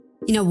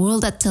In a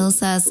world that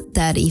tells us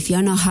that if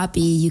you're not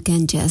happy, you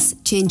can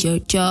just change your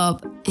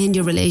job, end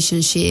your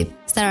relationship,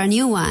 start a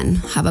new one,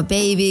 have a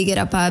baby, get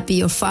a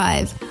puppy or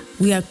 5,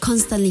 we are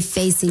constantly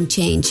facing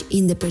change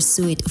in the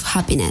pursuit of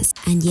happiness.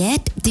 And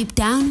yet, deep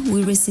down,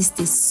 we resist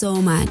this so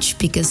much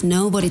because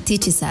nobody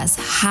teaches us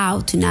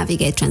how to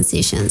navigate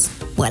transitions.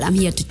 Well, I'm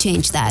here to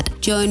change that.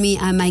 Join me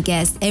and my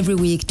guest every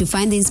week to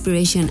find the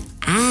inspiration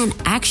and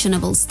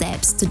actionable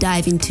steps to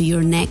dive into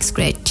your next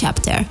great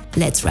chapter.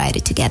 Let's write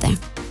it together.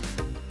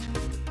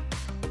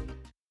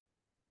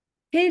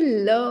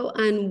 Hello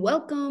and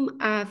welcome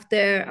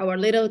after our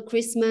little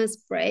Christmas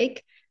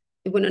break.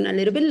 It went on a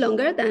little bit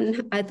longer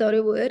than I thought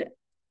it would.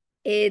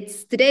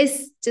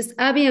 Today's just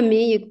Abby and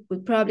me. You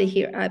could probably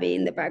hear Abby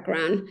in the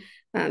background.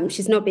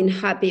 She's not been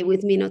happy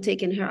with me not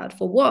taking her out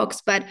for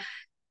walks, but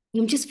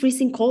I'm just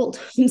freezing cold.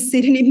 I'm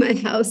sitting in my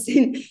house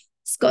in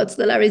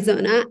Scottsdale,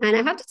 Arizona. And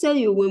I have to tell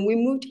you, when we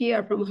moved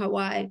here from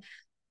Hawaii,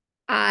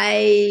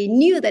 I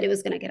knew that it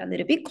was going to get a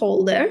little bit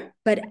colder,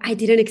 but I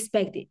didn't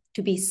expect it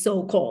to be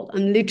so cold.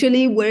 I'm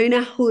literally wearing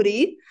a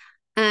hoodie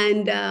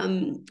and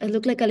I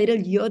look like a little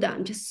Yoda.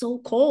 I'm just so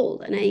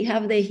cold and I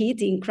have the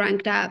heating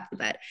cranked up,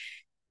 but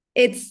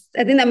I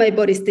think that my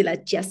body's still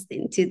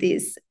adjusting to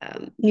this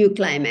new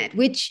climate,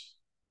 which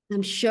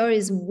I'm sure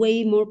is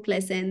way more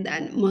pleasant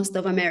than most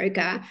of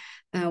America,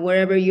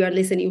 wherever you are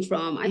listening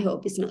from. I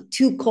hope it's not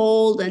too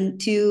cold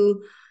and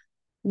too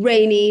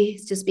rainy.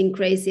 It's just been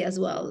crazy as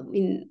well.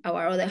 In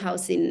our other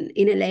house in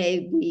LA,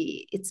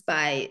 it's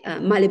by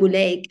Malibu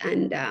Lake,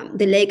 and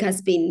the lake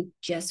has been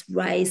just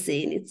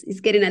rising. It's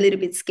getting a little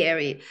bit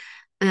scary,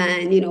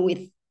 and with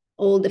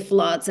all the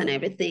floods and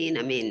everything.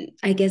 I mean,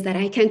 I guess that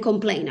I can't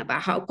complain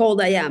about how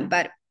cold I am,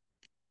 but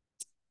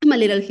I'm a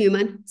little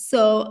human,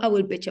 so I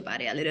will bitch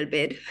about it a little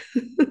bit.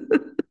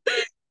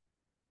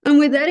 And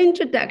with that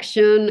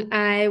introduction,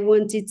 I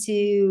wanted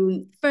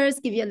to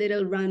first give you a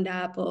little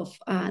roundup of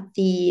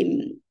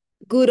the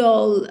good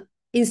old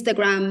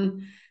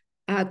Instagram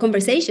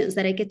conversations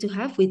that I get to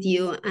have with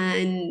you.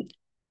 And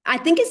I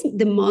think it's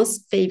the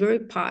most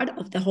favorite part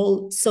of the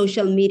whole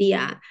social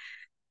media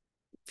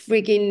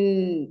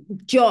freaking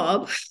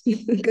job,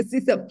 because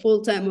it's a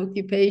full-time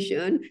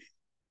occupation,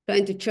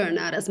 trying to churn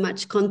out as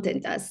much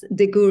content as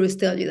the gurus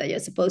tell you that you're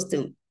supposed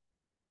to.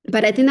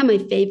 But I think that my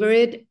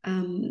favorite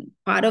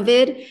part of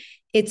it,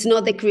 it's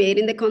not the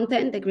creating the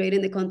content. The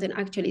creating the content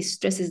actually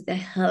stresses the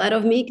hell out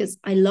of me because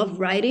I love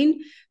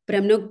writing, but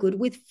I'm not good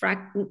with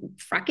frack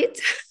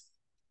it.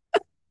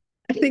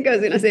 I think I was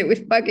going to say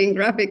with fucking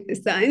graphic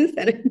designs,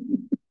 and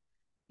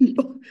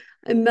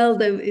I meld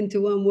them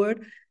into one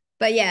word.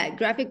 But yeah,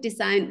 graphic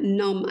design,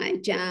 not my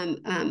jam.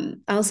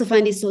 I also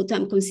find it so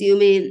time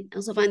consuming. I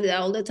also find that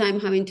all the time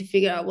having to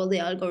figure out what the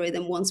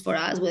algorithm wants for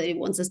us, whether it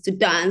wants us to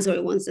dance or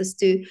it wants us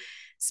to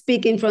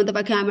speak in front of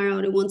a camera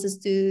or it wants us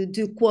to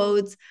do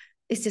quotes.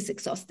 It's just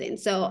exhausting.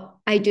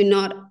 So I do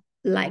not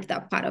like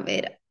that part of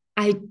it.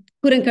 I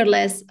couldn't care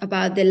less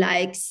about the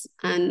likes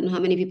and how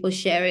many people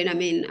share it. I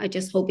mean, I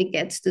just hope it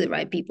gets to the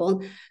right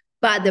people.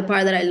 But the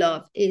part that I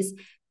love is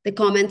the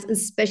comments,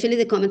 especially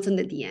the comments on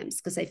the DMs,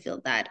 because I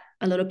feel that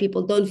a lot of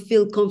people don't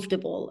feel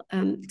comfortable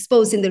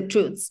exposing their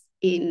truths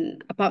in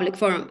a public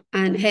forum.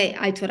 And hey,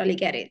 I totally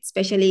get it.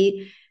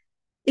 Especially,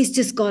 it's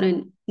just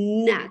gotten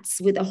nuts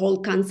with the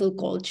whole cancel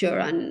culture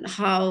and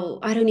how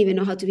I don't even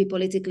know how to be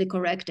politically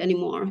correct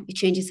anymore. It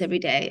changes every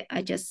day.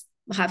 I just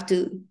have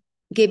to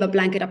give a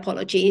blanket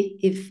apology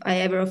if I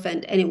ever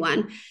offend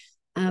anyone.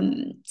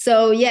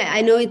 So yeah,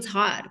 I know it's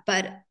hard,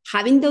 but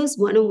having those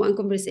one-on-one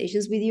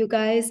conversations with you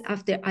guys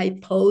after I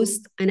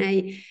post and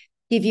I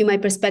give you my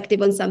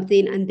perspective on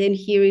something, and then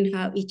hearing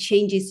how it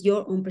changes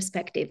your own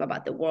perspective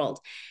about the world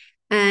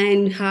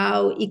and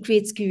how it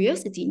creates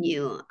curiosity in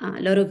you.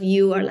 A lot of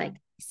you are like,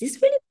 is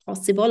this really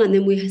possible? And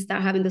then we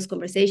start having those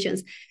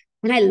conversations.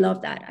 And I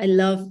love that. I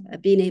love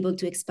being able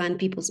to expand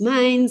people's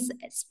minds,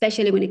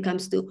 especially when it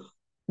comes to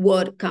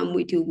what can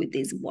we do with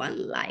this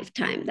one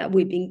lifetime that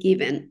we've been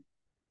given.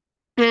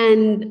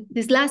 And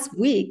this last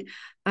week,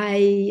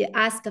 I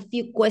asked a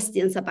few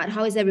questions about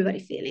how is everybody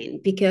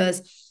feeling,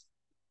 because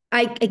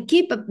I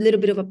keep a little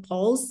bit of a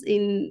pulse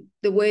in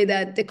the way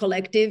that the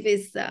collective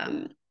is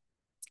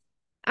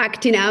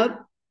acting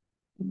out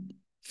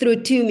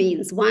through two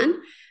means. One,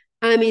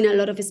 I'm in a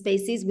lot of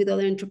spaces with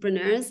other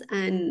entrepreneurs,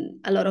 and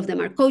a lot of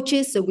them are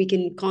coaches, so we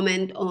can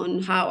comment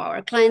on how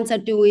our clients are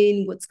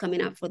doing, what's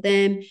coming up for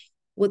them,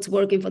 what's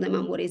working for them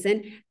and what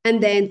isn't.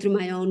 And then through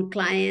my own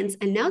clients,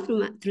 and now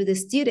through the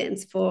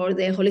students for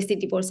the Holistic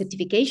Divorce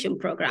Certification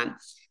Program.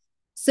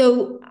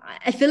 So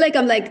I feel like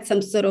I'm like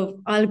some sort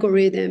of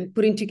algorithm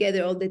putting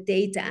together all the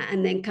data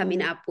and then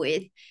coming up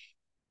with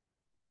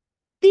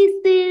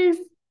thesis,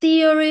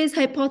 theories,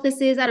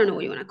 hypotheses, I don't know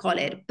what you want to call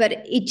it, but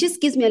it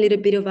just gives me a little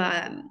bit of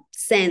a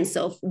sense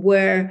of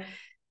where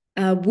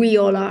we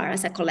all are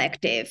as a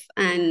collective.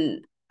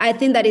 And I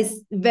think that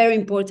is very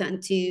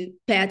important to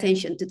pay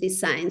attention to this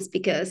science,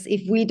 because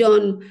if we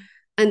don't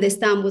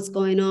understand what's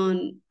going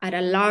on at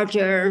a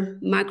larger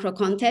macro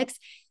context,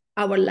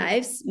 our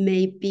lives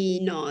may be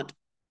not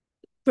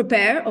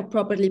prepare or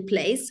properly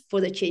place for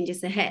the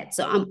changes ahead.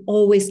 So I'm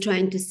always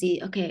trying to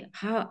see, okay,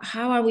 how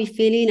are we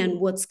feeling and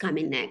what's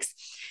coming next?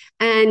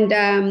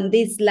 And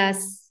this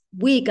last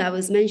week, I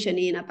was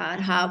mentioning about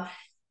how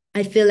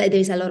I feel like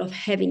there's a lot of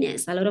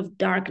heaviness, a lot of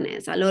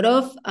darkness, a lot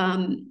of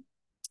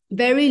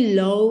very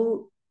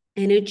low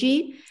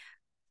energy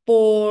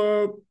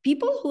for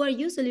people who are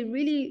usually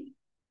really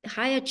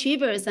high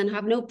achievers and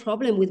have no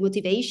problem with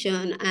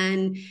motivation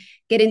and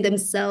getting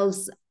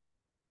themselves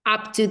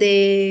up to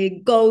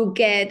the go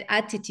get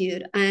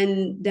attitude.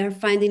 And they're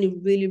finding it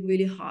really,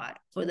 really hard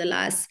for the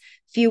last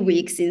few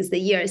weeks since the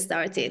year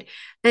started.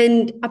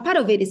 And a part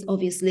of it is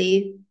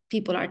obviously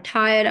people are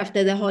tired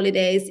after the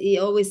holidays. It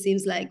always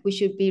seems like we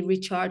should be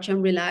recharged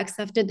and relaxed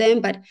after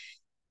them, but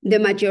the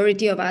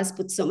majority of us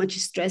put so much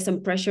stress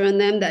and pressure on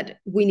them that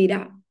we need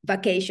a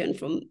vacation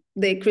from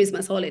the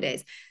Christmas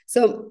holidays.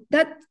 So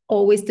that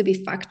always to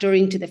be factored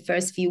into the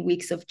first few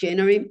weeks of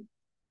January.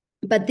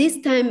 But this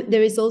time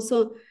there is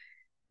also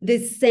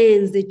this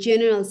sense, the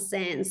general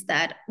sense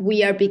that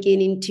we are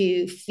beginning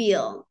to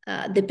feel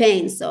the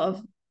pains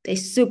of the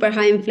super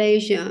high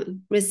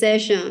inflation,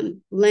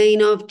 recession,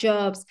 laying off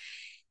jobs.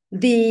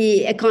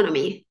 The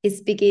economy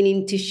is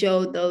beginning to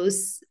show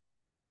those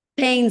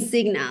pain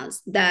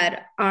signals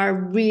that are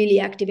really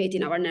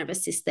activating our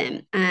nervous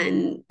system.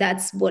 And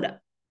that's what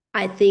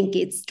I think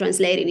it's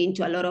translating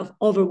into a lot of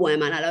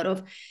overwhelm and a lot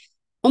of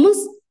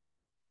almost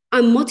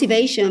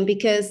unmotivation,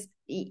 because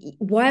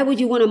why would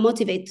you want to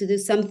motivate to do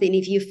something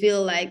if you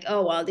feel like,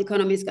 oh, well, the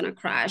economy is going to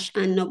crash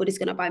and nobody's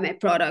going to buy my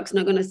products,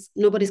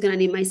 nobody's going to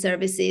need my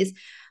services.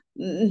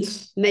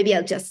 Maybe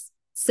I'll just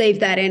save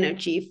that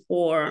energy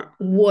for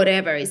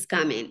whatever is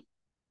coming.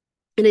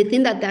 And I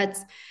think that that's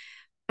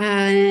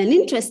an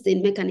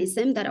interesting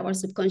mechanism that our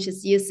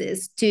subconscious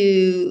uses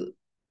to,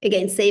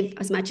 again, save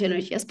as much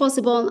energy as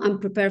possible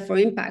and prepare for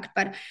impact.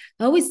 But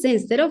I always say,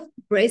 instead of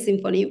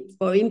bracing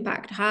for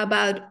impact, how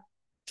about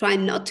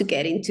trying not to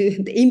get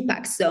into the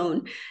impact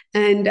zone?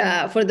 And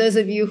for those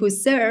of you who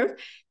surf,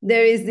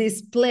 there is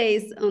this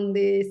place on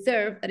the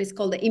surf that is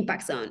called the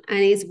impact zone, and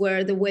it's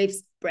where the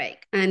waves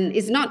break. And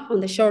it's not on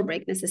the shore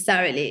break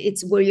necessarily.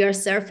 It's where you're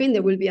surfing.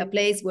 There will be a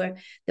place where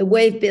the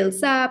wave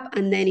builds up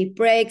and then it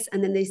breaks.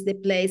 And then there's the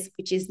place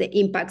which is the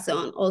impact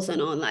zone, also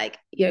known like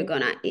you're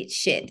gonna eat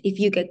shit if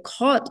you get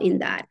caught in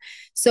that.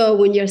 So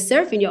when you're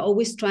surfing, you're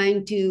always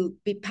trying to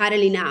be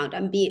paddling out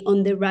and be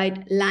on the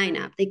right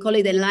lineup. They call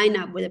it the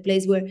lineup, where the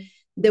place where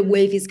the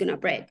wave is gonna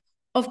break.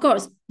 Of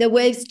course, the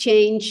waves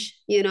change,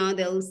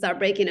 they'll start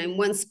breaking in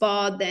one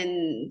spot,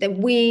 then the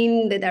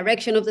wind, the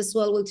direction of the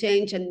swell will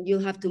change and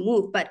you'll have to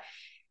move. But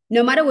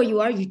no matter where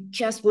you are, you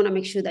just want to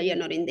make sure that you're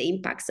not in the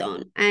impact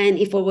zone. And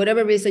if for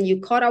whatever reason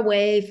you caught a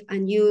wave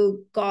and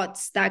you got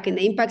stuck in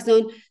the impact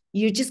zone,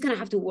 you're just going to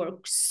have to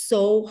work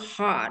so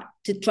hard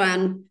to try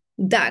and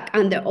duck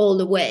under all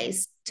the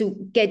waves to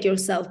get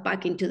yourself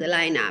back into the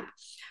lineup.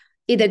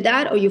 Either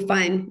that or you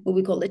find what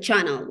we call the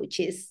channel, which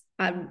is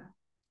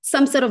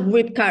some sort of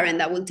rip current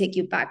that will take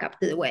you back up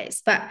to the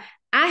waves. But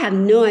I have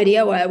no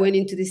idea why I went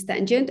into this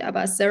tangent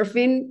about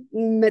surfing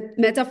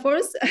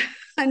metaphors,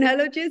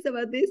 analogies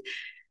about this.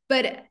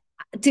 But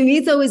to me,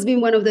 it's always been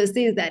one of those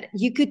things that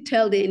you could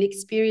tell the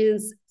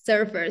inexperienced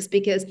surfers,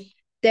 because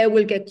they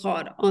will get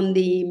caught on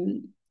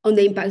the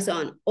impact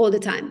zone all the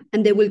time,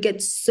 and they will get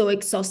so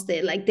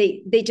exhausted, like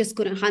they just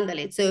couldn't handle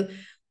it. So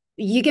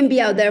you can be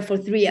out there for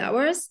 3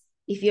 hours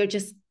if you're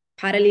just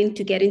paddling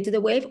to get into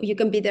the wave, or you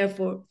can be there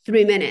for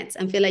 3 minutes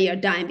and feel like you're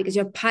dying because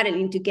you're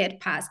paddling to get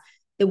past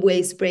the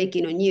waves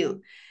breaking on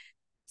you.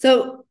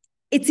 So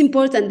it's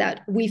important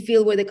that we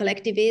feel where the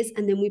collective is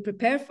and then we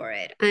prepare for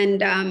it.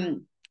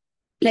 And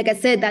like I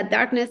said, that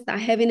darkness, that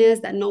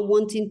heaviness, that not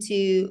wanting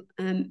to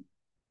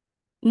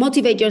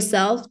motivate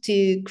yourself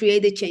to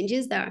create the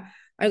changes that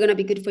are going to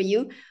be good for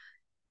you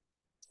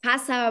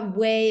has a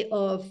way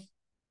of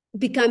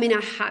becoming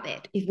a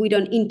habit if we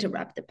don't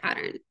interrupt the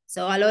pattern.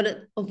 So a lot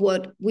of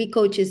what we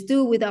coaches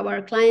do with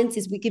our clients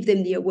is we give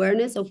them the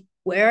awareness of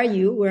where are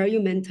you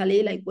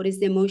mentally, like what is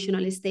the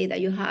emotional state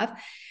that you have.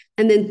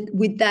 And then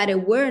with that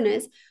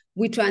awareness,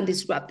 we try and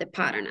disrupt the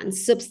pattern and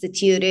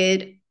substitute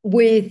it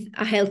with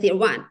a healthier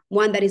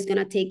one that is going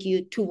to take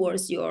you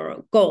towards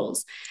your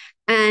goals.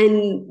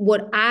 And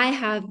what I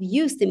have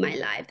used in my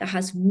life that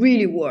has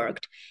really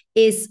worked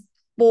is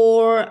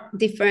 4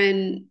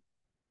 different,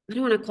 I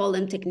don't want to call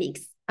them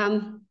techniques,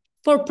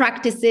 4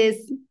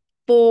 practices,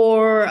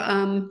 4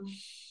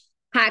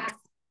 hacks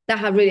that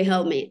have really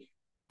helped me.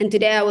 And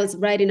today I was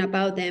writing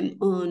about them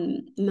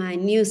on my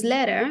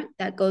newsletter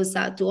that goes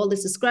out to all the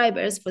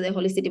subscribers for the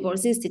Holistic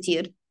Divorce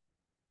Institute.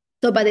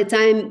 So by the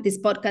time this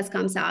podcast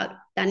comes out,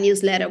 that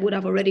newsletter would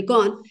have already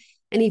gone.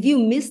 And if you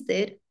missed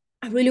it,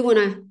 I really want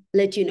to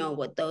let you know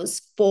what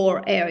those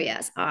 4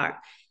 areas are,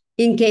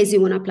 in case you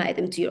want to apply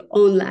them to your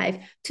own life,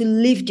 to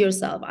lift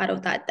yourself out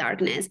of that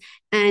darkness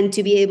and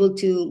to be able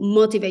to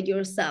motivate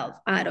yourself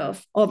out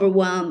of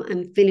overwhelm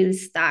and feeling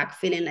stuck,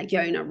 feeling like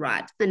you're in a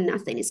rut and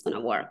nothing is going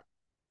to work.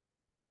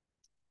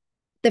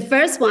 the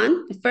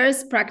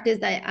first practice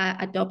that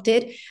I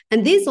adopted,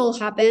 and this all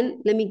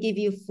happened, let me give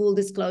you full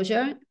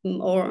disclosure,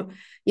 or,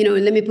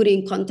 let me put it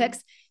in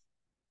context.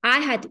 I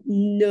had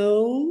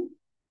no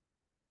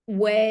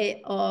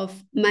way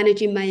of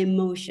managing my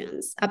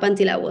emotions up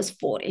until I was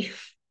 40.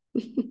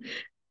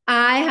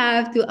 I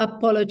have to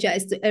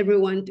apologize to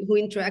everyone who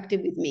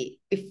interacted with me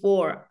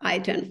before I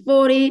turned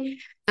 40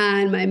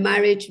 and my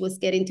marriage was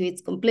getting to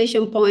its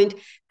completion point.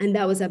 And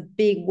that was a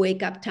big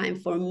wake up time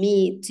for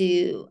me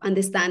to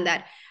understand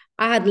that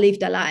I had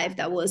lived a life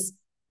that was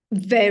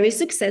very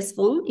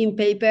successful in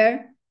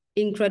paper,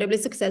 incredibly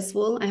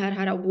successful. I had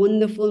had a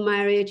wonderful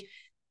marriage,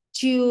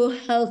 two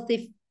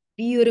healthy,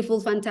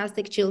 beautiful,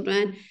 fantastic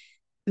children,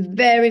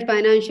 very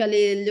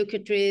financially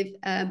lucrative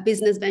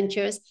business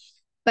ventures.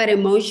 But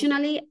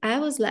emotionally, I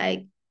was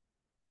like,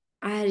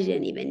 I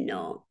didn't even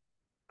know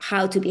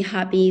how to be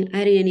happy.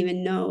 I didn't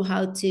even know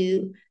how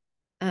to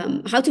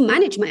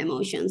manage my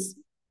emotions.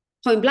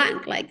 Point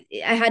blank, like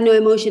I had no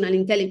emotional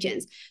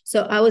intelligence.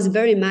 So I was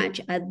very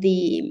much at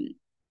the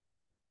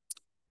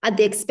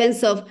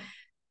expense of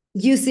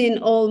using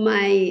all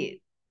my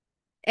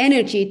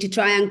energy to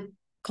try and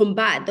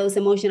combat those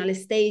emotional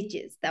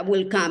stages that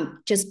will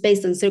come just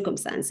based on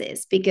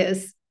circumstances.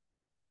 Because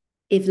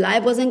if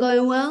life wasn't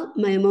going well,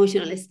 my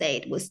emotional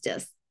state was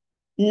just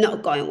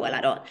not going well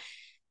at all.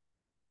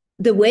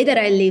 The way that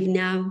I live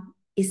now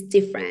is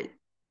different.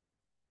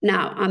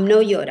 Now, I'm no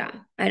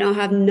Yoda. I don't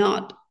have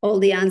not all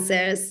the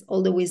answers,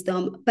 all the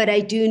wisdom, but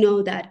I do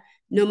know that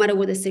no matter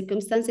what the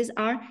circumstances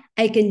are,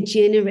 I can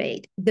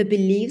generate the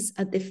beliefs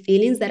and the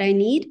feelings that I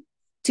need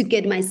to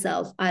get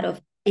myself out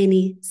of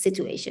any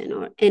situation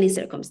or any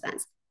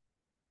circumstance.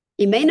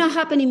 It may not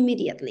happen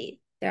immediately.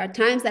 There are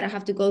times that I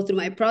have to go through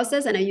my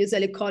process, and I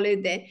usually call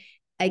it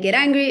I get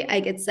angry,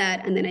 I get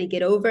sad, and then I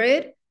get over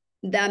it.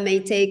 That may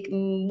take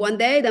one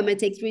day, that may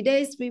take 3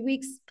 days, 3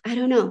 weeks. I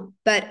don't know.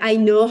 But I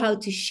know how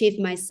to shift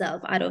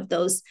myself out of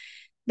those.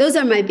 Those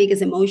are my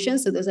biggest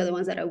emotions. So those are the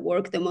ones that I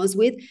work the most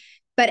with.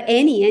 But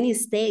any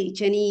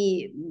stage,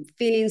 any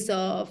feelings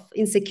of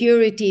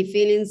insecurity,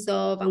 feelings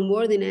of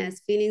unworthiness,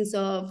 feelings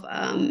of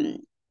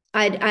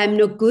I'm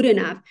not good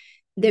enough,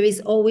 there is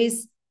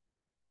always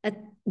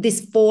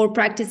these 4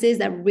 practices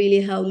that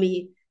really help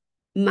me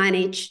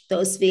manage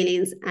those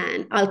feelings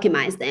and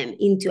alchemize them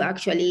into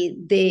actually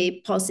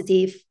the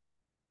positive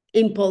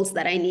impulse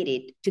that I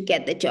needed to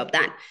get the job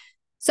done.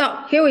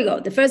 So here we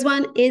go. The first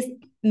one is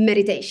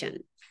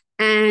meditation.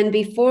 And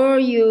before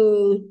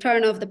you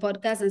turn off the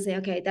podcast and say,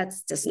 okay,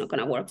 that's just not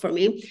going to work for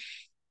me,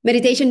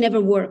 meditation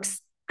never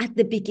works at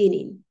the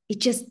beginning. It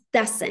just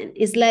doesn't.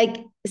 It's like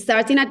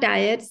starting a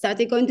diet,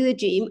 starting going to the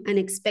gym and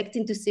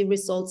expecting to see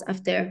results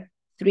after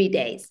 3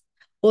 days.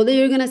 All that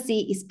you're going to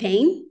see is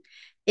pain.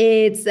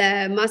 It's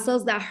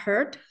muscles that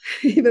hurt,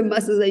 even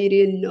muscles that you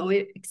didn't know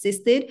it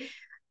existed.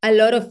 A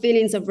lot of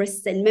feelings of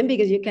resentment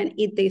because you can't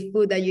eat the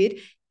food that you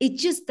eat. It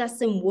just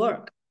doesn't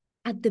work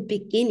at the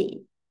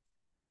beginning,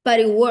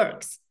 but it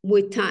works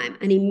with time.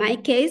 And in my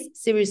case,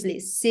 seriously,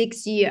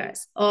 6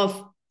 years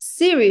of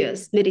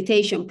serious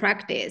meditation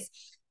practice.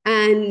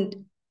 And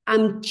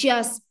I'm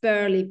just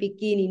barely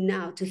beginning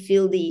now to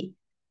feel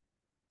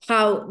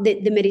how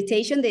the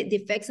meditation, the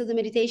effects of the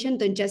meditation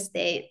don't just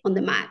stay on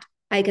the mat.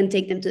 I can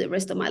take them to the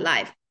rest of my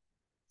life.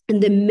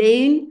 And the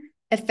main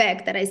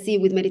effect that I see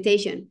with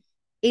meditation,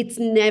 it's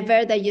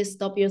never that you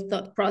stop your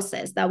thought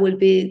process. That will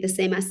be the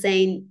same as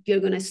saying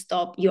you're going to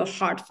stop your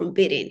heart from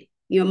beating.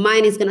 Your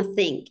mind is going to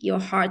think, your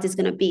heart is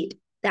going to beat.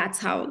 That's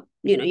how,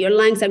 your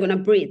lungs are going to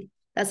breathe.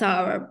 That's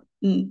how our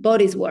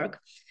bodies work.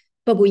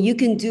 But what you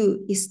can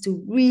do is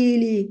to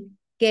really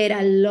get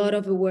a lot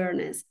of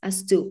awareness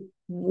as to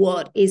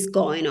what is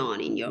going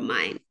on in your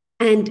mind.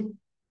 And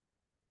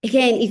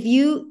again, if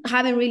you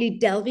haven't really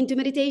delved into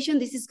meditation,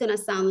 this is going to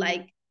sound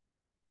like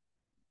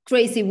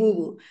crazy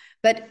woo-woo.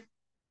 But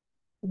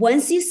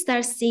once you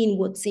start seeing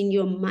what's in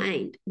your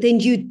mind, then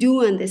you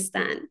do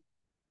understand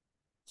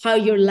how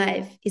your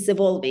life is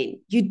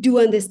evolving. You do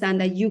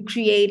understand that you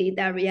created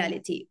that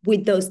reality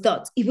with those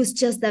thoughts. It was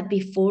just that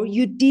before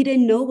you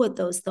didn't know what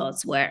those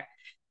thoughts were.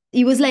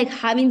 It was like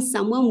having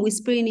someone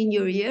whispering in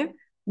your ear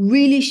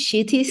really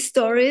shitty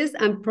stories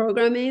and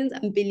programming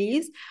and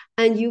beliefs,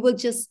 and you were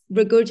just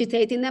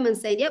regurgitating them and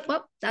saying, yep,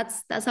 well,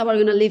 that's how we're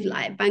going to live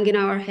life, banging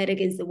our head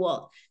against the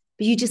wall.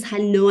 But you just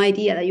had no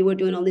idea that you were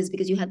doing all this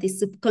because you had this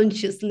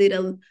subconscious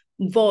little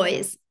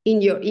voice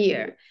in your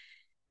ear.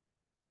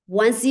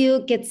 Once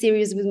you get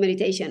serious with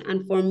meditation,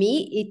 and for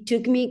me, it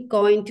took me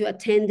going to a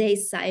 10-day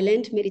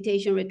silent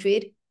meditation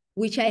retreat,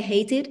 which I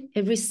hated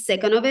every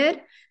second of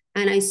it.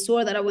 And I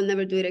swore that I will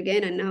never do it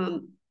again. And now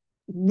I'm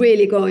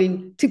really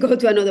going to go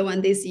to another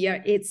one this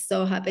year. It's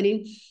so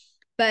happening.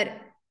 But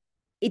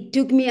it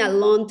took me a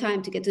long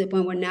time to get to the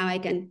point where now I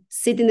can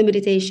sit in the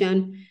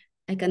meditation,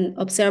 I can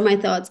observe my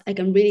thoughts, I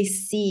can really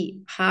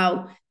see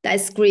how that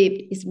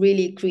script is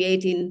really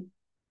creating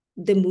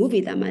the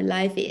movie that my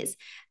life is.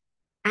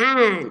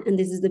 And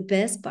this is the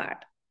best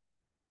part,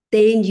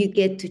 then you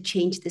get to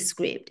change the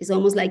script. It's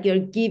almost like you're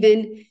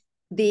given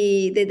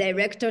the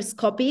director's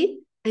copy,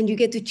 and you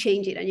get to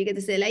change it, and you get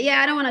to say like,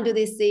 yeah, I don't want to do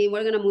this thing,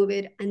 we're going to move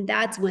it. And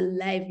that's when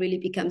life really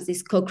becomes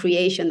this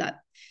co-creation that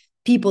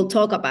people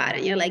talk about.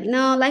 And you're like,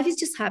 no, life is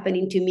just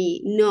happening to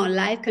me. No,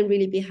 life can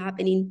really be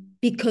happening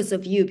because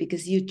of you,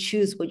 because you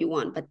choose what you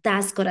want. But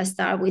that's got to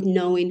start with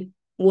knowing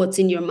what's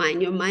in your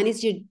mind. Your mind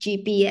is your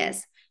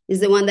GPS, is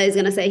the one that is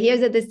going to say,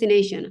 here's the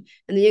destination.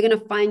 And then you're going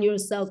to find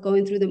yourself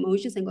going through the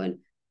motions and going,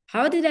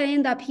 how did I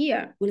end up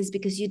here? Well, it's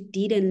because you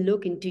didn't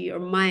look into your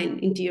mind,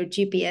 into your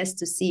GPS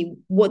to see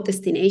what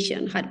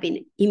destination had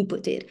been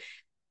inputted.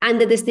 And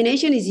the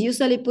destination is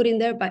usually put in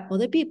there by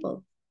other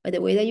people, by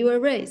the way that you were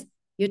raised,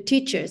 your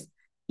teachers,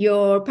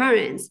 your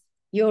parents,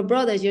 your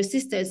brothers, your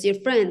sisters, your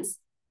friends.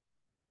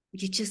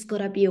 You just got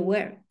to be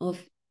aware of,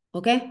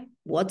 okay,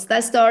 what's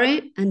that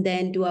story? And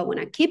then do I want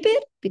to keep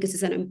it because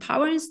it's an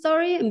empowering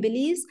story and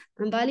beliefs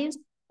and values?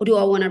 Or do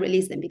I want to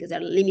release them because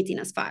they're limiting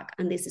as fuck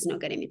and this is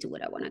not getting me to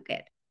what I want to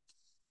get?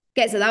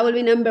 Okay, so that will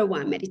be number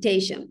one,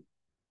 meditation.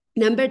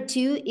 Number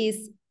two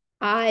is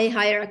I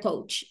hire a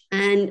coach.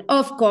 And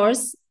of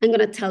course, I'm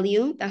going to tell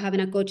you that having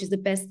a coach is the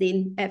best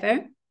thing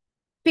ever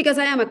because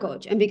I am a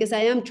coach and because I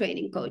am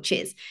training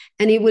coaches.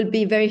 And it will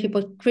be very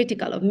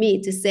hypocritical of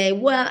me to say,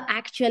 well,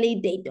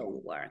 actually, they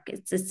don't work.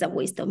 It's just a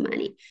waste of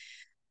money.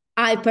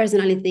 I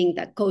personally think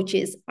that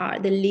coaches are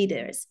the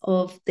leaders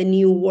of the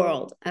new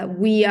world.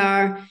 We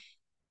are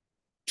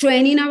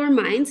training our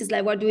minds. It's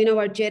like we're doing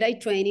our Jedi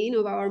training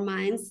of our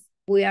minds.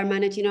 We are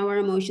managing our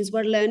emotions.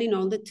 We're learning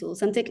all the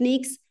tools and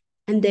techniques.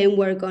 And then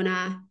we're going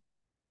to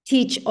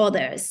teach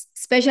others,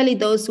 especially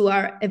those who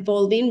are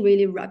evolving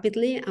really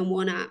rapidly and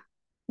want to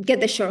get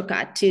the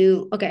shortcut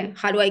to, okay,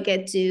 how do I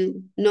get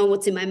to know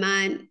what's in my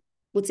mind,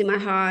 what's in my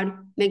heart,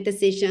 make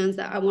decisions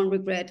that I won't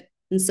regret,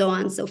 and so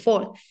on and so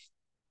forth.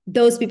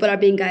 Those people are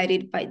being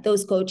guided by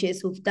those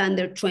coaches who've done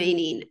their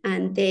training,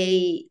 and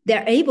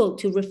they're able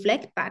to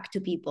reflect back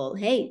to people,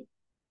 hey,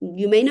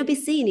 you may not be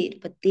seeing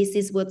it, but this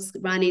is what's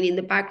running in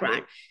the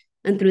background.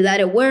 And through that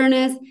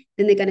awareness,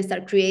 then they can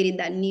start creating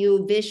that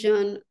new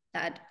vision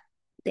that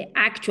they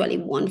actually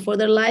want for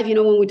their life. You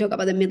know, when we talk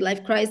about the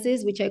midlife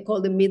crisis, which I call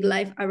the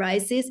midlife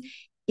arises,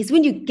 is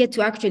when you get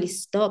to actually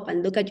stop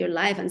and look at your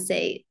life and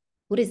say,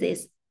 what is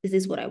this? Is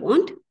this what I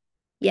want?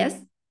 Yes.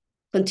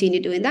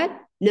 Continue doing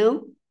that?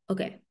 No.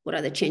 Okay. What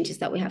are the changes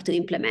that we have to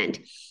implement?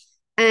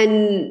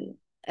 And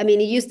I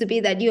mean, it used to be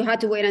that you had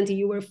to wait until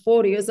you were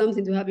 40 or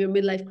something to have your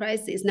midlife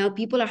crisis. Now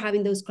people are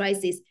having those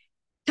crises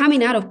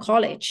coming out of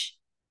college,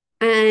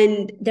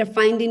 and they're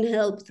finding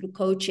help through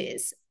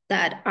coaches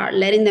that are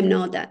letting them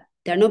know that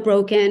they're not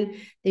broken.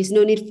 There's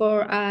no need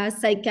for a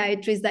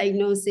psychiatrist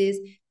diagnosis.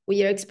 What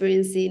you're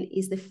experiencing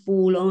is the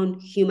full-on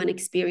human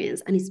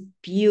experience, and it's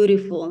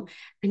beautiful.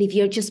 And if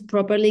you're just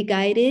properly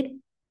guided,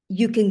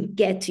 you can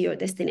get to your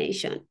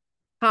destination,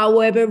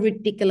 however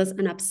ridiculous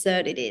and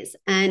absurd it is.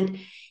 And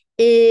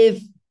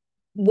if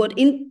what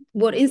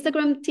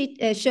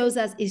Instagram shows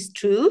us is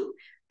true,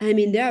 I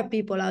mean, there are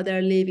people out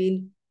there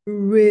living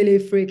really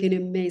freaking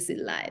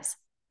amazing lives.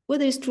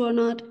 Whether it's true or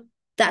not,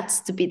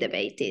 that's to be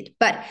debated.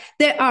 But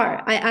there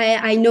are,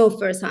 I know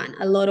firsthand,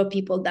 a lot of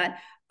people that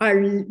are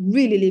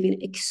really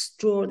living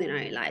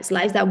extraordinary lives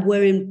that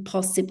weren't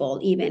possible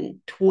even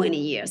 20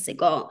 years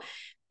ago.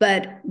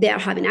 But they are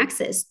having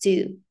access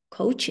to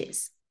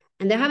coaches,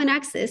 and they're having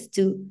access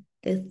to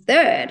the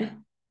third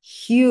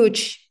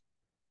huge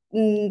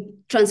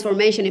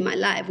transformation in my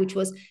life, which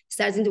was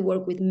starting to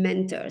work with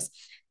mentors.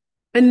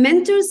 And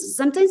mentors,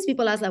 sometimes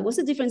people ask, like, what's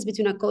the difference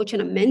between a coach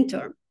and a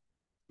mentor?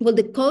 Well,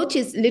 the coach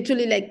is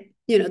literally like,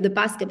 you know, the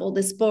basketball,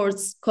 the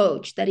sports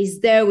coach that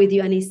is there with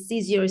you, and he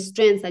sees your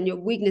strengths and your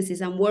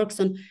weaknesses and works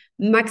on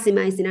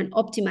maximizing and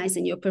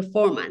optimizing your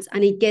performance.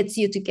 And it gets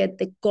you to get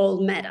the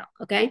gold medal.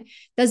 Okay.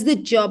 That's the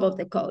job of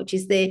the coach,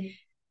 is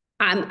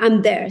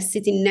I'm there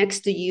sitting next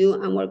to you,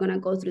 and we're going to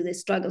go through the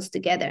struggles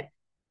together.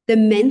 The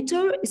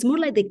mentor is more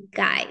like the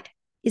guide.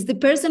 Is the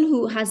person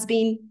who has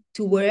been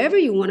to wherever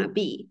you want to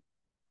be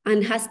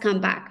and has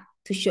come back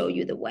to show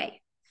you the way.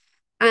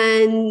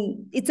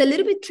 And it's a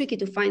little bit tricky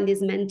to find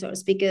these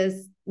mentors,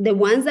 because the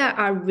ones that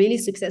are really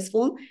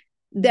successful,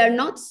 they're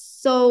not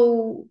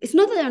so, it's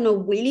not that they're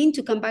not willing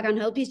to come back and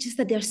help you, it's just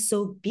that they're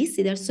so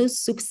busy, they're so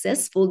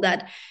successful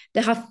that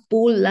they have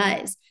full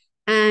lives.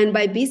 And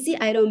by busy,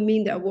 I don't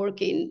mean they're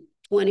working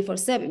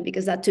 24/7,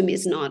 because that to me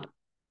is not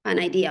an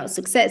idea of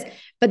success,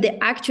 but they're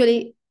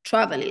actually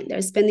traveling,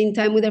 they're spending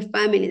time with their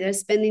family, they're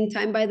spending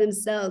time by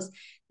themselves,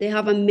 they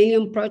have a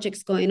million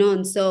projects going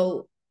on.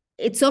 So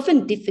it's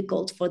often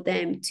difficult for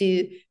them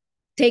to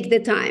take the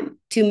time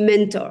to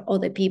mentor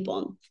other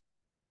people.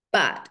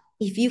 But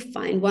if you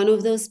find one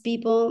of those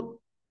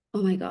people,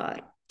 oh my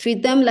God,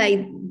 treat them like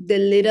the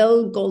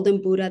little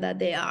golden Buddha that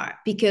they are,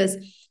 because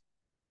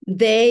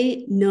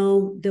they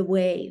know the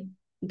way.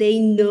 They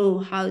know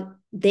how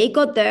they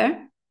got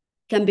there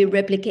can be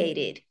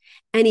replicated.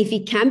 And if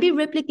it can be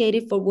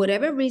replicated for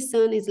whatever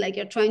reason, it's like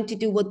you're trying to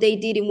do what they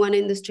did in one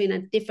industry in a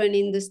different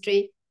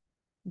industry,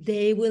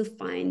 they will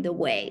find a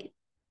way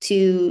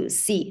to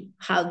see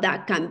how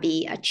that can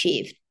be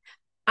achieved.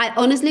 I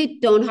honestly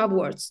don't have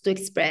words to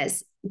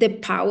express the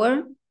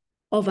power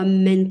of a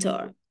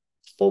mentor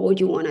for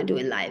what you want to do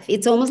in life.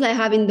 It's almost like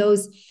having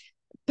those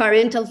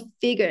parental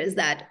figures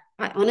that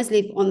I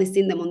honestly have only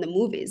seen them on the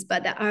movies,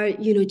 but that are,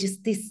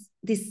 just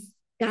this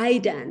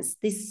guidance,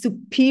 this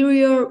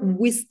superior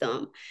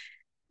wisdom,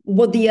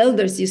 what the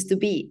elders used to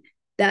be,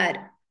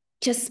 that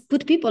just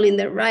put people in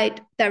the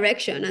right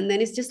direction. And then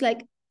it's just like,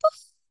 poof,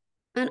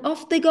 and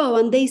off they go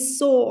and they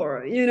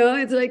soar.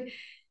 It's like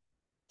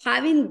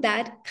having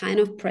that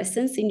kind of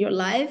presence in your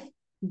life.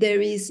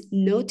 There is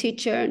no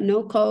teacher,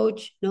 no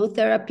coach, no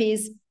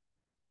therapist,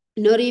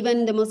 not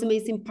even the most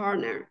amazing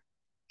partner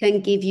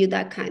can give you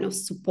that kind of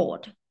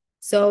support.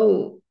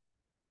 So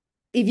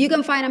if you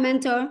can find a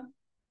mentor,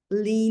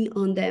 lean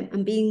on them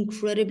and be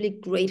incredibly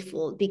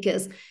grateful,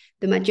 because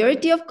the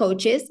majority of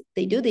coaches,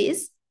 they do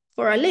this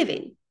for a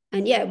living.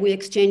 And yeah, we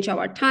exchange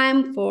our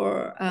time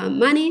for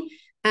money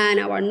and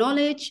our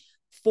knowledge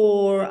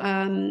for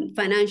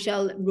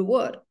financial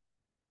reward.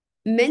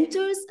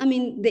 Mentors, I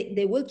mean,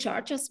 they will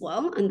charge as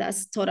well, and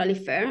that's totally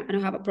fair. I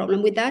don't have a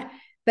problem with that,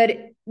 but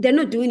they're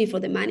not doing it for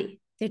the money.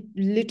 They're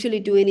literally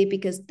doing it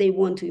because they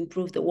want to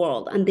improve the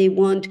world and they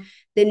want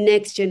the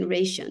next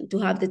generation to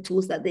have the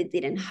tools that they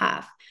didn't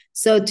have.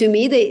 So to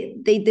me,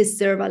 they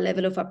deserve a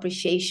level of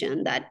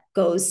appreciation that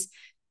goes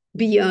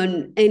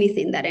beyond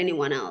anything that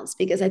anyone else,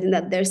 because I think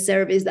that their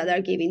service that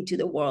they're giving to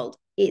the world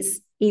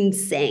is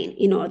insane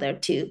in order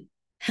to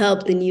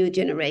help the new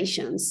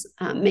generations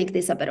make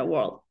this a better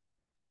world.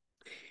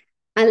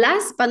 And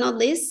last but not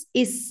least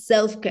is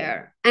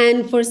self-care.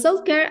 And for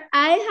self-care,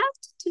 I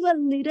have to do a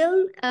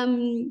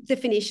little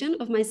definition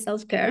of my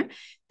self-care,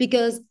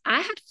 because I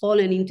had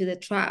fallen into the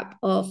trap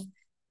of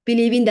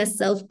believing that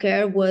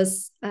self-care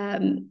was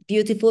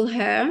beautiful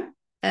hair,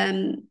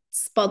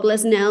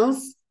 spotless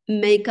nails,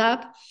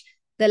 makeup,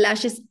 the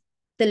lashes,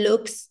 the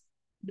looks,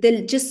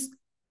 just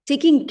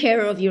taking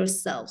care of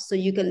yourself so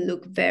you can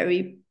look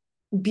very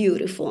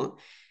beautiful.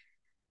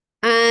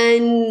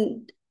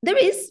 And there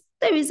is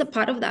a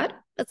part of that.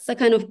 That's the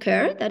kind of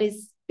care that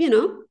is,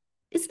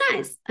 it's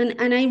nice.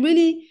 And I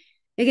really,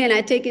 again,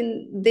 I've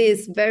taken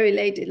this very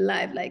late in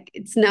life. Like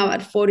it's now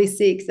at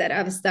 46 that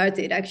I've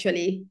started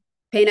actually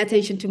paying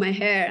attention to my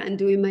hair and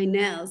doing my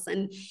nails.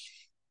 And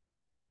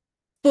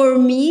for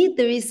me,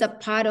 there is a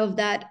part of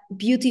that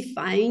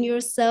beautifying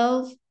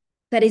yourself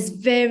that is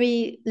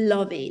very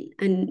loving.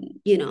 And,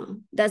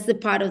 that's the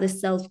part of the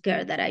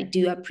self-care that I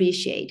do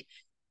appreciate.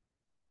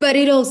 But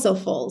it also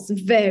falls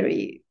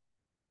very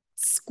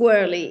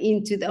squarely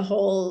into the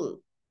whole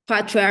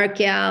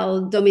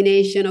patriarchal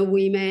domination of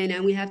women,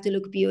 and we have to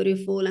look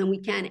beautiful and we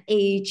can't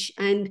age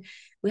and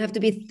we have to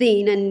be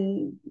thin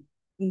and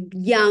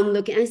young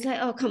looking. And it's like,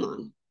 oh, come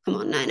on,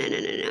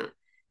 no.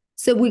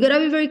 So we got to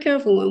be very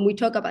careful when we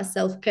talk about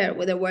self-care,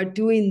 whether we're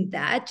doing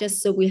that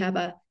just so we have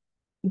a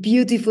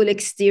beautiful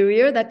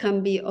exterior that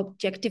can be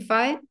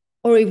objectified,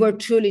 or if we're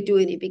truly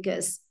doing it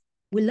because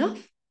we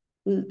love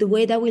the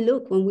way that we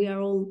look when we are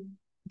all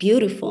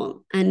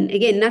beautiful. And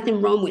again, nothing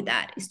wrong with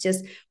that. It's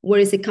just, where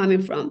is it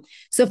coming from?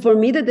 So for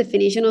me, the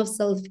definition of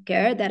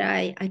self-care that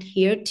I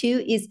adhere to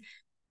is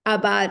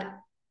about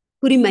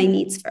putting my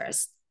needs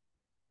first.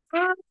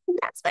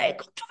 That's very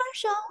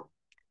controversial.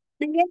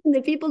 Again,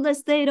 the people that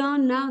stayed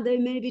on now, they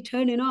may be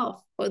turning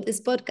off for this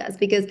podcast,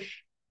 because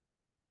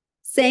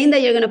saying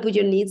that you're going to put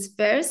your needs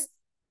first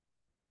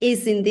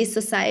is in this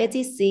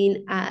society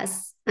seen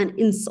as an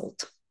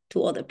insult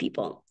to other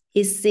people.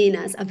 Is seen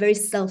as a very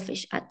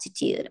selfish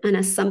attitude and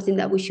as something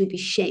that we should be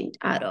shamed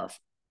out of.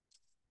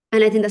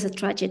 And I think that's a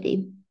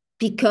tragedy,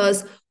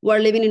 because we're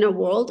living in a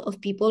world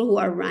of people who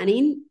are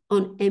running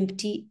on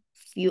empty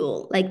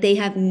fuel. Like they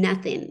have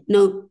nothing,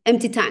 no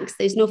empty tanks.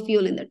 There's no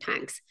fuel in their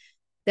tanks.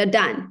 They're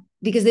done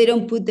because they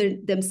don't put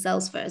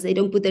themselves first. They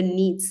don't put their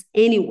needs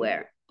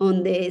anywhere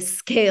on the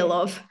scale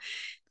of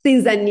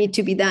things that need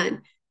to be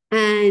done.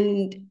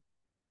 And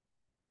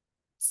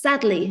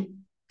sadly,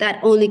 that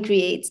only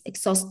creates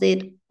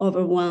exhausted,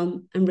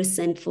 overwhelmed, and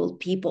resentful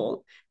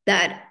people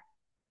that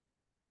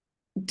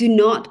do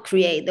not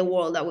create the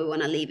world that we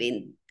want to live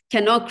in,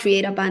 cannot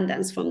create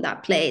abundance from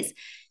that place,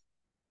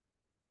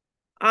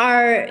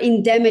 are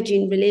in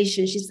damaging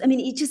relationships. I mean,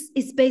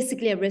 it's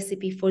basically a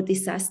recipe for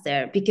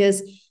disaster,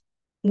 because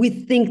we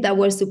think that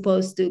we're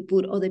supposed to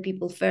put other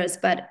people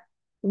first, but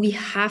we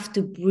have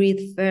to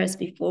breathe first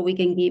before we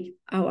can give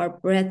our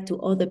breath to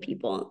other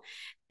people.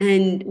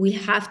 And we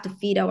have to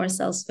feed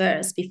ourselves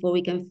first before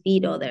we can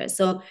feed others.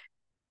 So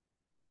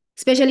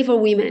especially for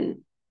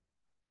women,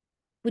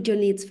 put your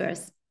needs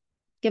first.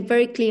 Get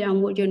very clear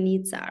on what your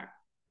needs are.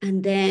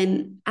 And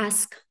then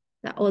ask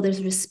that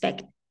others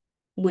respect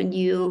when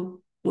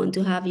you want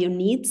to have your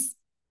needs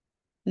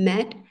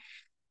met,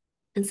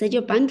 and set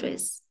your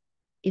boundaries.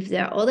 If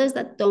there are others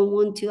that don't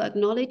want to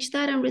acknowledge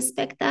that and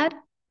respect that,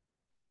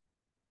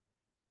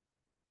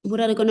 what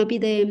are going to be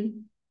the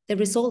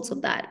results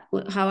of that?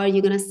 How are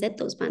you going to set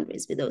those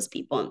boundaries with those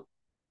people?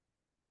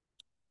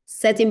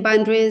 Setting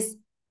boundaries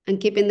and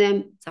keeping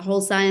them, it's a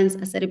whole science.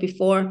 I said it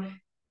before,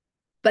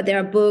 but there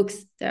are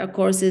books, there are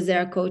courses,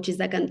 there are coaches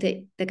that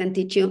can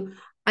teach you.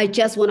 I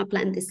just want to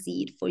plant the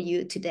seed for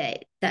you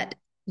today that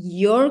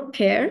your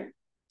care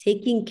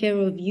taking care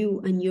of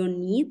you and your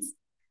needs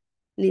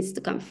needs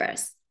to come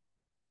first.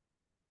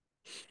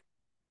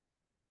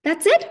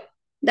 That's it.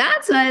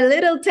 That's my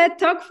little TED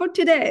Talk for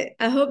today.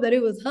 I hope that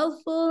it was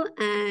helpful,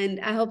 and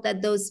I hope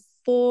that those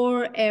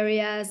 4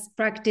 areas,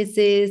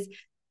 practices,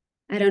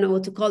 I don't know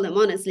what to call them,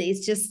 honestly.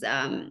 It's just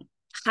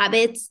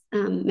habits,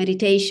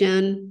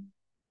 meditation,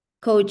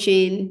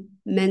 coaching,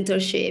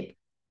 mentorship,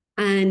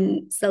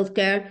 and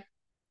self-care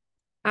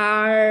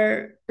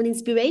are an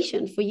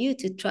inspiration for you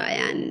to try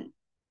and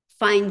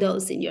find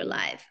those in your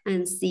life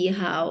and see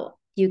how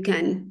you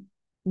can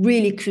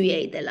really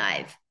create the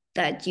life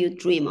that you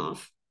dream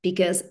of.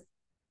 Because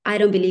I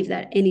don't believe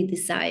that any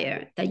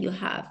desire that you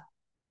have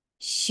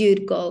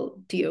should go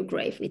to your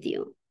grave with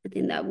you. I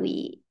think that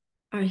we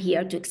are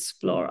here to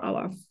explore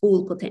our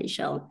full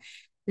potential.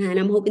 And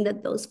I'm hoping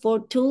that those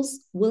 4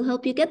 tools will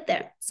help you get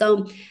there.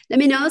 So let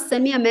me know,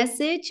 send me a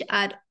message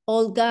at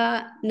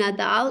Olga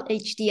Nadal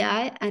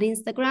HDI at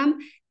Instagram,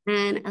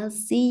 and I'll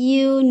see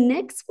you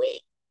next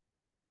week.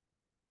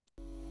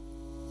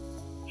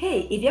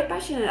 Hey, if you're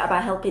passionate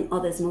about helping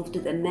others move to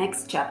the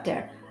next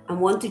chapter and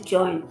want to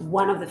join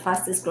one of the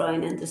fastest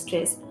growing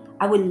industries,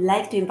 I would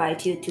like to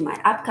invite you to my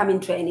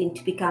upcoming training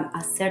to become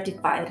a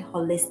certified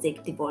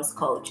holistic divorce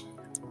coach.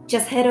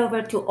 Just head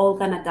over to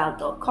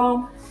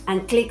olganadal.com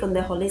and click on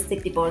the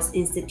Holistic Divorce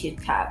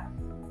Institute tab.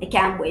 I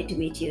can't wait to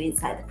meet you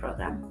inside the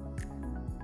program.